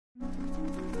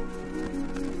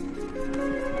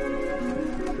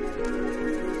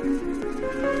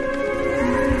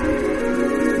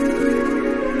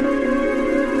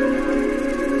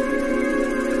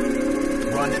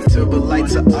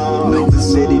lights are on. No, the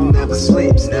city never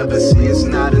sleeps, never see it's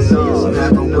not enough.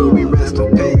 Never will we rest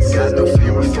in peace, got no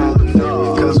fear of falling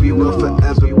off. Cause we will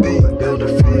forever be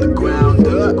building from the ground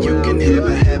up. You can hear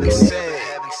the heavens sing.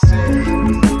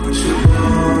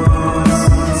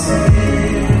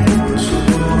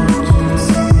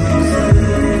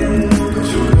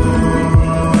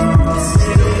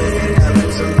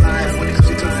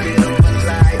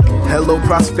 Hello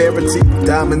prosperity,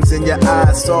 diamonds in your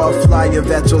eyes. Saw a flyer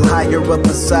that you'll hire up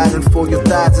beside and for your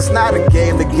thighs. It's not a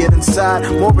game to get inside,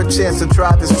 more a chance to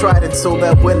try this trident, so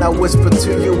that when I whisper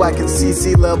to you I can see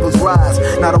sea levels rise.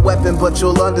 Not a weapon but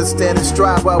you'll understand and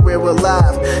strive while we're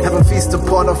alive. Having feast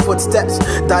upon our footsteps,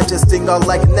 digesting our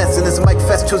likeness. And it's Mike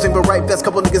Fest choosing the right best.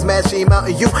 Couple niggas mad she ain't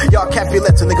mounting you, y'all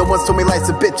Capulets. A nigga once told me life's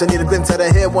a bitch, I need a glimpse of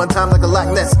her hair one time like a Loch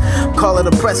Ness. Call it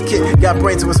a press kit, got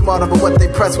brains and we're smarter but what they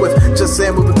press with. Just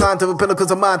saying moving on to the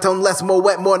pinnacles of mind, tone less, more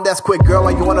wet, more less quick. Girl,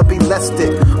 why you wanna be less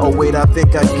thick? Oh wait, I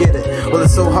think I get it. Well,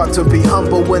 it's so hard to be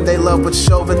humble when they love but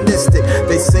chauvinistic.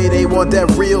 They say they want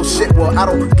that real shit, well I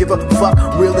don't give a fuck.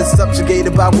 Real is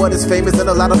subjugated by what is famous, and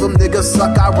a lot of them niggas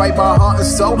suck. I write my heart and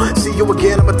soul, see you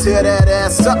again, I'ma tear that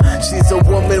ass up. She's a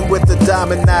woman with the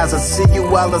diamond eyes, I see you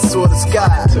while I saw the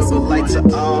sky. Till the lights are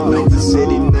on, no, the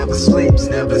city never sleeps,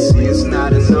 never see it's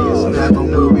not enough. Never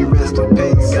will we rest in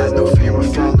peace, got no fear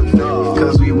of falling off.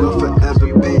 Cause we will forever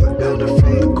be building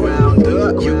from the ground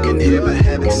up. You can hear the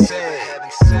heavens sing.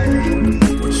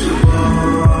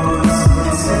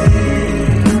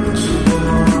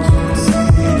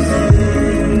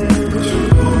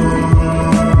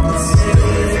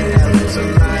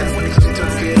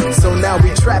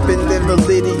 Trapping in the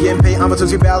Lydian paint, I'ma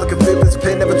touch you back like a villain's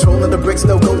pen. Never trolling the bricks,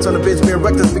 no goats on the bitch. Being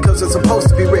reckless because it's supposed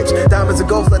to be rich. Diamonds and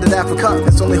gold flooded Africa,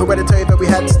 it's only hereditary that we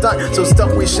had to stunt. So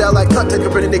stunt we shall like cut, take a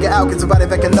pretty nigga out, get somebody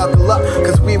that can knuckle up.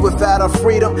 Cause we without our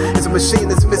freedom is a machine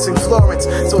that's missing Florence.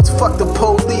 So it's fuck the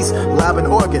police, live in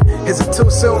Oregon. Is it too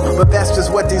soon? But that's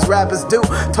just what these rappers do.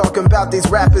 Talking about these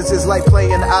rappers is like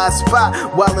playing I Spy.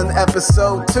 While in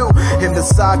episode 2, in the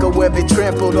saga where they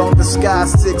trampled on the sky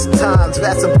 6 times.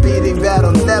 That's a beating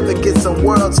that'll never get some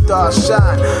world star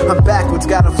shine. I'm backwards,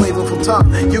 got a flavorful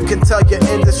tongue. You can tell your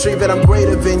industry that I'm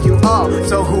greater than you are.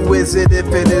 So who is it if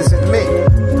it isn't me?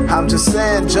 I'm just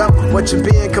saying, jump, what you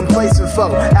being complacent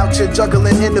for? Out here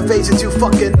juggling innovations, you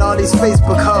fucking all these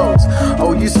Facebook hoes.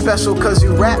 Oh, you special cause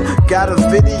you rap? Got a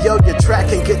video, you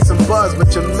track and get some buzz,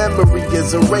 but your memory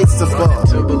is erasable.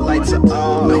 Till the lights are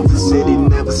on, no, the city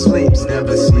never sleeps,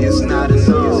 never see it's not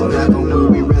enough. Never will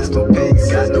we rest in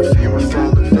peace, got no fear of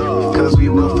falling off. Cause we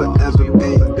will forever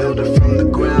be building from the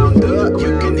ground up.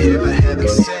 You can hear the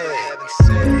heavens sing.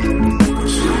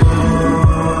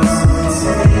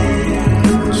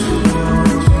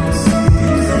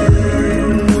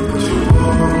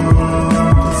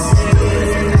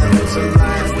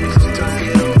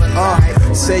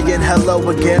 Saying hello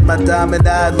again, my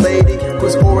diamond-eyed lady,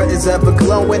 whose aura is ever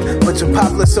glowing. But you're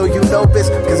popular so you know this,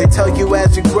 cause they tell you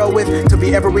as you grow it to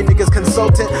be every nigga's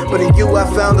consultant. But in you I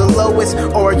found the lowest.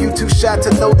 Or are you too shy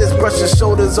to notice? Brush your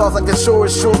shoulders off like the shore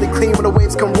is surely clean when the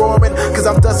waves come roaring. Cause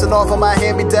I'm dusting off on my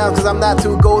hand-me-down, cause I'm not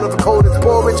too golden for cold as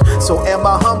porridge. So am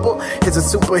I humble? It's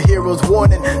a superhero's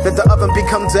warning that the oven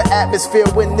becomes an atmosphere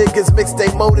when niggas mix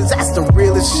their motives. That's the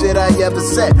realest shit I ever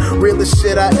said, realest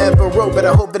shit I ever wrote. But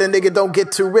I hope that a nigga don't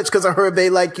get too rich, cause I heard they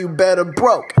like you better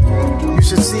broke. You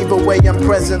should see the way I'm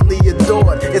presently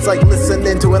adored. It's like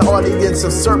listening to an audience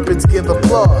of serpents give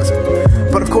applause.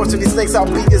 But of course to these snakes I'll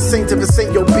be a saint. If a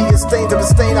saint you'll be a stain. If a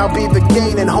stain I'll be the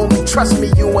gain. And homie, trust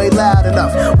me, you ain't loud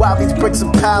enough. While these bricks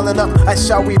are piling up, I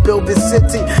shall rebuild this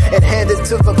city and hand it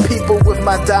to the people with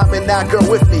my diamond eye girl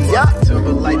with me, yeah? Till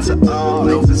the lights are on,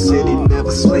 no, the city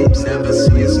never sleeps, never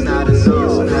see it's not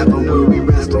enough. Never